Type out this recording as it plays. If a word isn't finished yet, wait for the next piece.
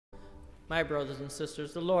My brothers and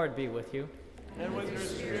sisters, the Lord be with you. And with your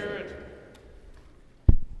spirit.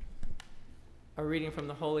 A reading from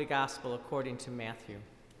the Holy Gospel according to Matthew.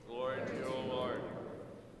 Glory to you, O Lord.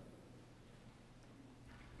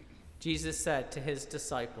 Jesus said to his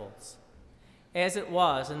disciples, "As it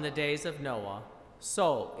was in the days of Noah,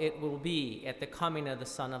 so it will be at the coming of the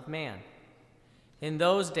Son of Man. In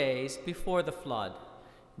those days before the flood,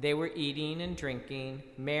 they were eating and drinking,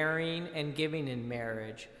 marrying and giving in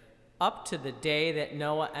marriage, up to the day that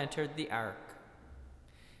Noah entered the ark.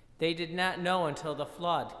 They did not know until the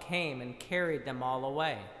flood came and carried them all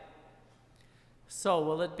away. So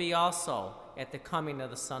will it be also at the coming of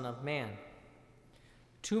the Son of Man.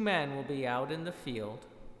 2 men will be out in the field,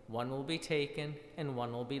 one will be taken and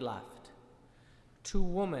one will be left. 2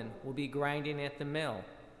 women will be grinding at the mill,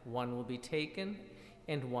 one will be taken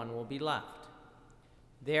and one will be left.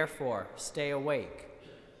 Therefore, stay awake,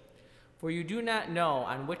 for you do not know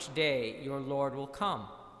on which day your Lord will come.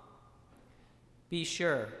 Be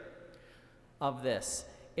sure of this,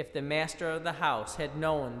 if the master of the house had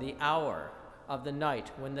known the hour of the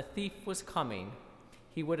night when the thief was coming,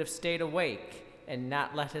 he would have stayed awake and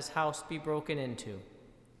not let his house be broken into.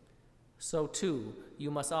 So too,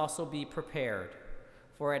 you must also be prepared,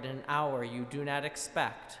 for at an hour you do not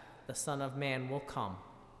expect, the Son of Man will come."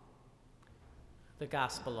 The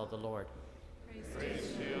Gospel of the Lord.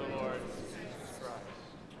 Praise to you, Lord Jesus Christ.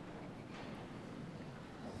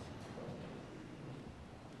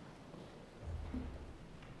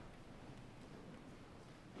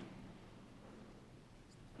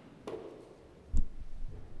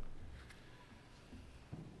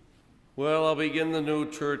 Well, I'll begin the new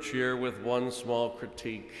church year with one small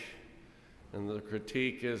critique. And the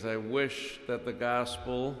critique is, I wish that the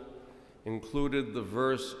gospel included the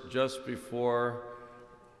verse just before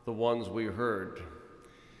the ones we heard.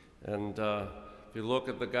 And if you look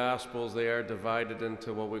at the Gospels, they are divided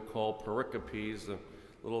into what we call pericopes, the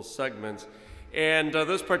little segments. And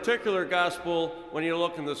this particular Gospel, when you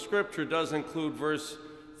look in the Scripture, does include verse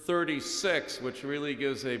 36, which really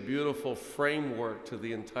gives a beautiful framework to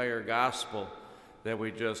the entire Gospel that we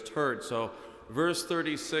just heard. So verse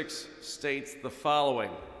 36 states the following: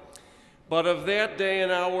 "But of that day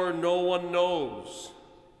and hour no one knows,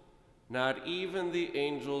 not even the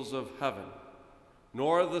angels of heaven,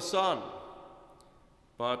 nor the Son,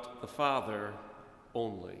 but the Father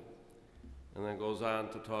only." And then goes on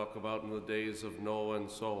to talk about in the days of Noah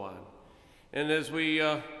and so on. And as we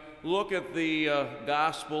look at the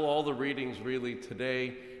gospel, all the readings really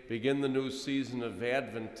today, begin the new season of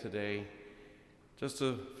Advent today, just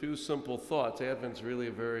a few simple thoughts. Advent's really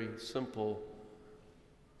a very simple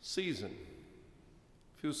season.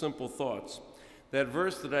 A few simple thoughts. That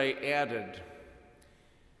verse that I added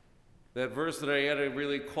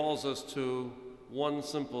really calls us to one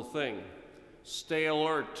simple thing: stay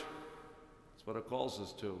alert. That's what it calls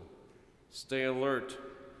us to. Stay alert.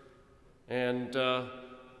 And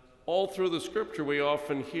all through the Scripture, we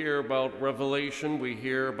often hear about Revelation. We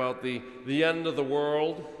hear about the end of the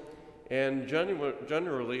world. And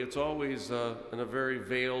generally, it's always in a very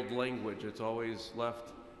veiled language. It's always left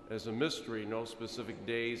as a mystery, no specific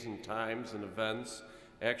days and times and events.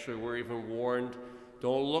 Actually, we're even warned,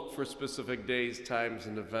 don't look for specific days, times,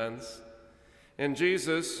 and events. And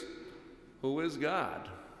Jesus, who is God,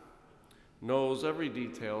 knows every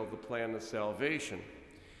detail of the plan of salvation.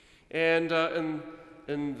 And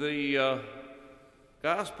in the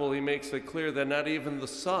gospel, he makes it clear that not even the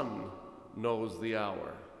Son knows the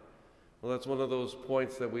hour. Well, that's one of those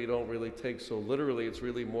points that we don't really take so literally. It's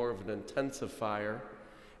really more of an intensifier.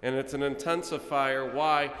 And it's an intensifier,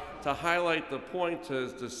 why? To highlight the point to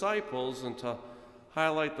his disciples and to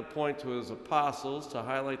highlight the point to his apostles, to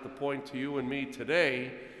highlight the point to you and me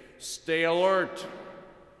today. Stay alert.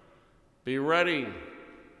 Be ready.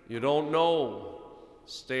 You don't know.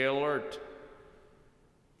 Stay alert.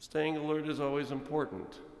 Staying alert is always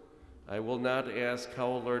important. I will not ask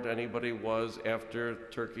how alert anybody was after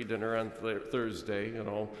turkey dinner on Thursday. You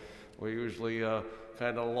know, we usually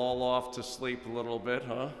kind of lull off to sleep a little bit,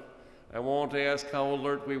 huh? I won't ask how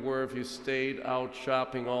alert we were if you stayed out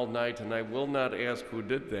shopping all night, and I will not ask who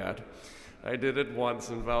did that. I did it once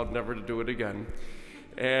and vowed never to do it again.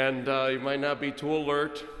 And you might not be too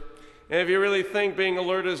alert. And if you really think being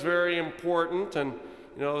alert is very important, and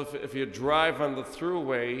you know, if you drive on the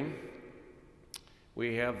thruway,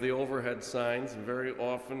 we have the overhead signs, and very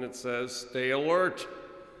often it says, "Stay alert."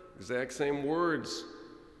 Exact same words.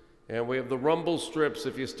 And we have the rumble strips.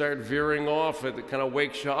 If you start veering off, it kind of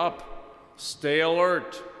wakes you up. Stay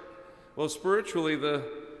alert. Well, spiritually, the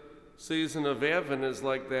season of Advent is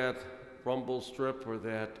like that rumble strip or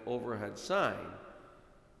that overhead sign.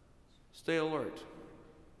 Stay alert.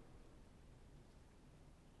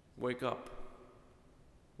 Wake up.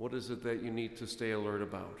 What is it that you need to stay alert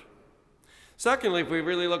about? Secondly, if we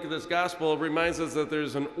really look at this gospel, it reminds us that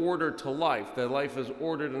there's an order to life, that life is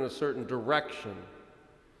ordered in a certain direction.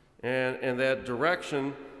 And that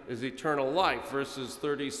direction is eternal life. Verses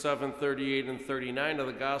 37, 38, and 39 of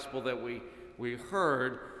the gospel that we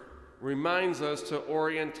heard reminds us to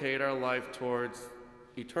orientate our life towards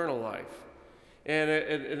eternal life. And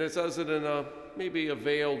it says it in a maybe a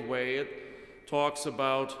veiled way. It talks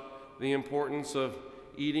about the importance of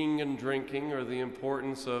eating and drinking, or the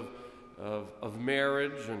importance of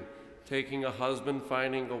marriage and taking a husband,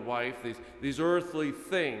 finding a wife, these earthly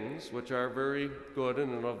things, which are very good in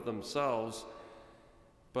and of themselves.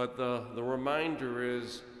 But the reminder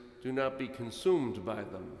is, do not be consumed by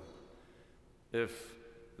them. If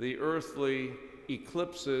the earthly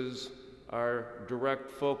eclipses our direct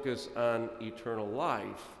focus on eternal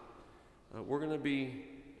life, we're going to be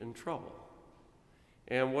in trouble.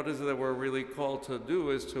 And what is it that we're really called to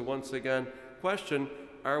do is to once again question,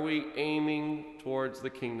 are we aiming towards the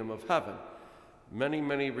kingdom of heaven? Many,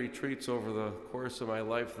 many retreats over the course of my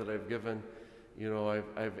life that I've given,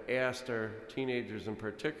 I've asked our teenagers in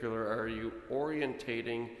particular, are you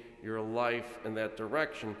orientating your life in that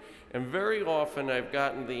direction? And very often I've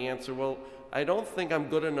gotten the answer, well, I don't think I'm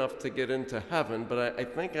good enough to get into heaven, but I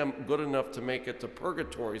think I'm good enough to make it to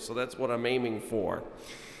purgatory, so that's what I'm aiming for.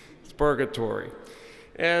 It's purgatory.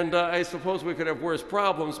 And I suppose we could have worse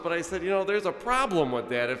problems, but I said, there's a problem with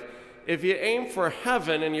that. If you aim for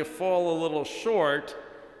heaven and you fall a little short,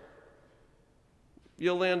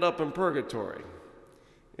 you'll end up in purgatory.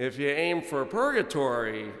 If you aim for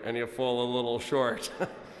purgatory and you fall a little short,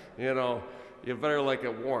 you better like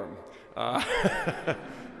it warm.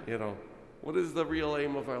 What is the real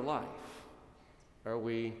aim of our life? Are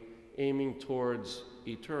we aiming towards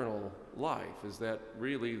eternal life? Is that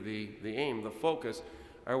really the aim, the focus?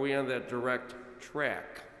 Are we on that direct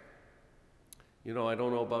track? I don't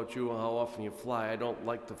know about you, how often you fly. I don't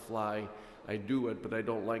like to fly. I do it, but I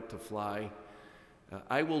don't like to fly.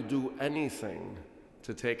 I will do anything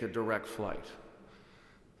to take a direct flight.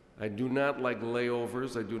 I do not like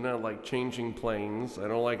layovers. I do not like changing planes. I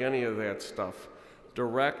don't like any of that stuff.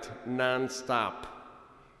 Direct, nonstop.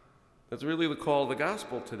 That's really the call of the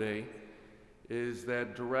gospel today, is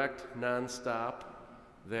that direct, nonstop,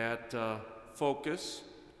 that focus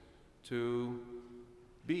to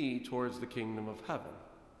be towards the kingdom of heaven.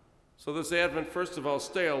 So this Advent, first of all,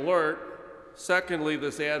 stay alert. Secondly,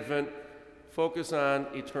 this Advent, focus on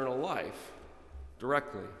eternal life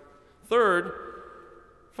directly. Third,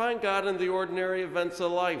 find God in the ordinary events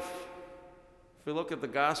of life. If we look at the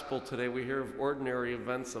gospel today, we hear of ordinary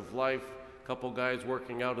events of life. A couple guys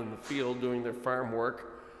working out in the field doing their farm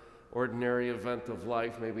work. Ordinary event of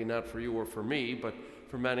life, maybe not for you or for me, but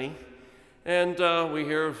for many. And we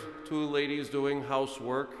hear of two ladies doing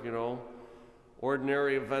housework,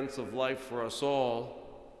 ordinary events of life for us all.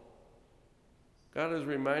 God is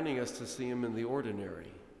reminding us to see Him in the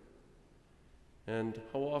ordinary. And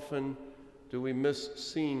how often do we miss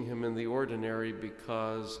seeing Him in the ordinary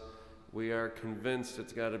because we are convinced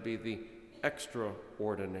it's got to be the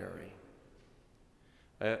extraordinary?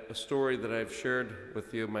 A story that I've shared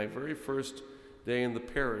with you, my very first day in the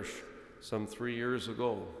parish some 3 years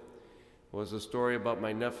ago, was a story about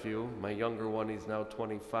my nephew, my younger one. He's now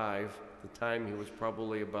 25. At the time, he was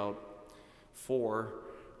probably about 4,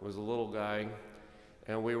 was a little guy.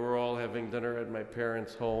 And we were all having dinner at my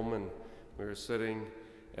parents' home, and we were sitting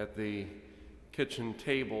at the kitchen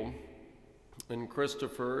table. And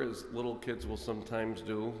Christopher, as little kids will sometimes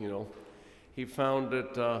do, he found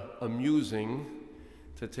it amusing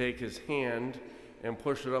to take his hand and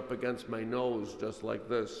push it up against my nose just like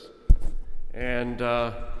this. And,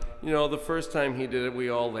 the first time he did it, we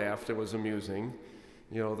all laughed. It was amusing.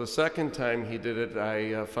 The second time he did it,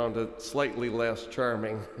 I found it slightly less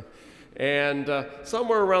charming. And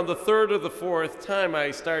somewhere around the third or the fourth time,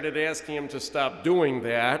 I started asking him to stop doing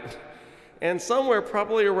that. And somewhere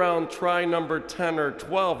probably around try number 10 or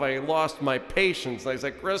 12, I lost my patience. I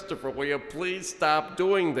said, Christopher, will you please stop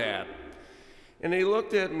doing that? And he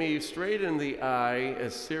looked at me straight in the eye,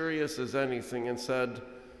 as serious as anything, and said,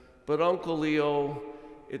 but Uncle Leo,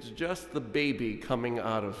 it's just the baby coming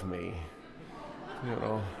out of me,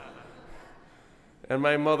 And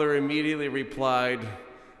my mother immediately replied,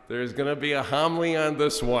 there's going to be a homily on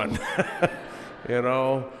this one,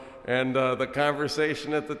 And the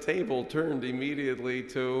conversation at the table turned immediately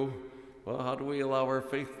to, well, how do we allow our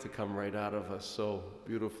faith to come right out of us so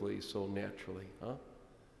beautifully, so naturally, huh?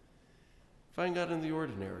 Find God in the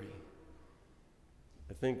ordinary.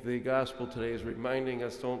 I think the gospel today is reminding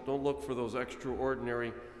us don't look for those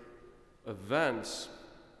extraordinary events.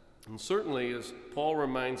 And certainly, as Paul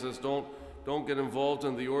reminds us, don't get involved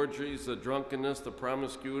in the orgies, the drunkenness, the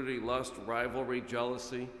promiscuity, lust, rivalry,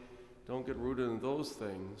 jealousy. Don't get rooted in those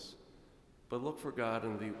things, but look for God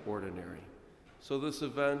in the ordinary. So this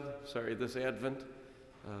Advent,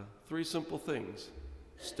 3 simple things.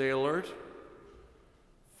 Stay alert,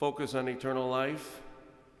 focus on eternal life,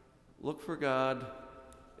 look for God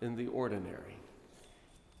in the ordinary,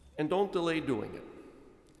 and don't delay doing it.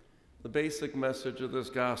 The basic message of this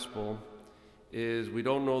gospel is we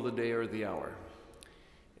don't know the day or the hour.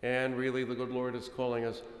 And really, the good Lord is calling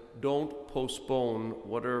us, don't postpone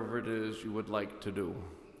whatever it is you would like to do.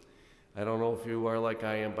 I don't know if you are like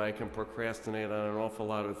I am, but I can procrastinate on an awful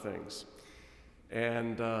lot of things.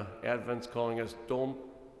 And Advent's calling us, don't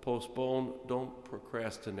postpone, don't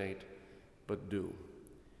procrastinate, but do.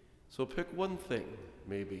 So pick one thing,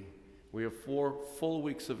 maybe. We have 4 full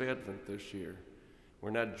weeks of Advent this year.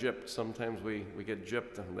 We're not gypped. Sometimes we get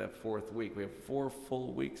gypped on that 4th week. We have 4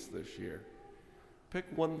 full weeks this year. Pick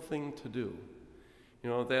one thing to do. You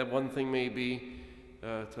know, that one thing may be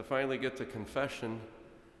to finally get to confession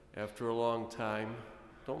after a long time.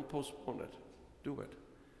 Don't postpone it. Do it.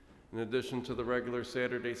 In addition to the regular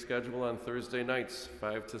Saturday schedule on Thursday nights,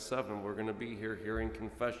 5 to 7, we're going to be here hearing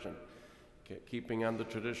confession, keeping on the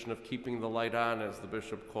tradition of keeping the light on, as the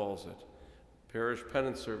bishop calls it. Parish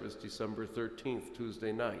penance service, December 13th,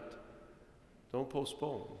 Tuesday night. Don't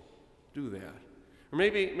postpone. Do that. Or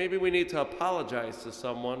maybe we need to apologize to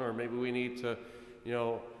someone, or maybe we need to,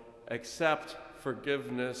 accept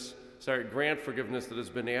forgiveness, grant forgiveness that has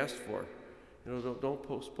been asked for. Don't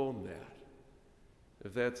postpone that.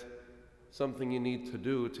 If that's something you need to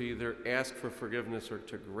do, to either ask for forgiveness or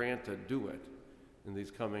to grant it, do it in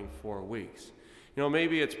these coming 4 weeks.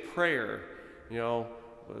 Maybe it's prayer.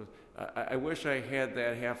 I wish I had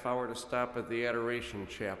that half hour to stop at the Adoration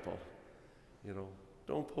Chapel.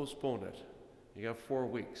 Don't postpone it. You got 4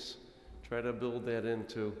 weeks. Try to build that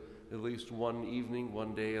into at least one evening,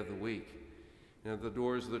 one day of the week. At the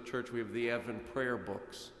doors of the church, we have the Advent prayer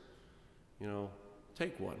books.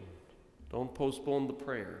 Take one. Don't postpone the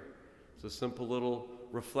prayer. It's a simple little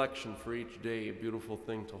reflection for each day, a beautiful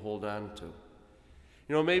thing to hold on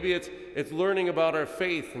to. Maybe it's learning about our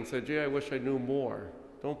faith and say, gee, I wish I knew more.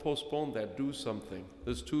 Don't postpone that. Do something.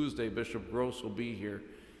 This Tuesday, Bishop Gross will be here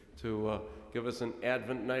to give us an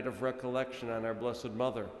Advent night of recollection on our Blessed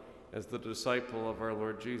Mother as the disciple of our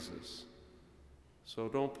Lord Jesus. So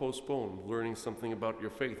don't postpone learning something about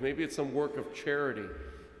your faith. Maybe it's some work of charity.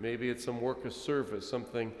 Maybe it's some work of service,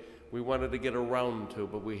 something we wanted to get around to,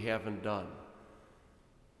 but we haven't done.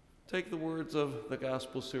 Take the words of the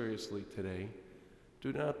gospel seriously today.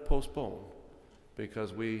 Do not postpone,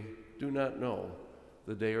 because we do not know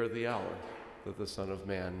the day or the hour that the Son of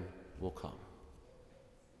Man will come.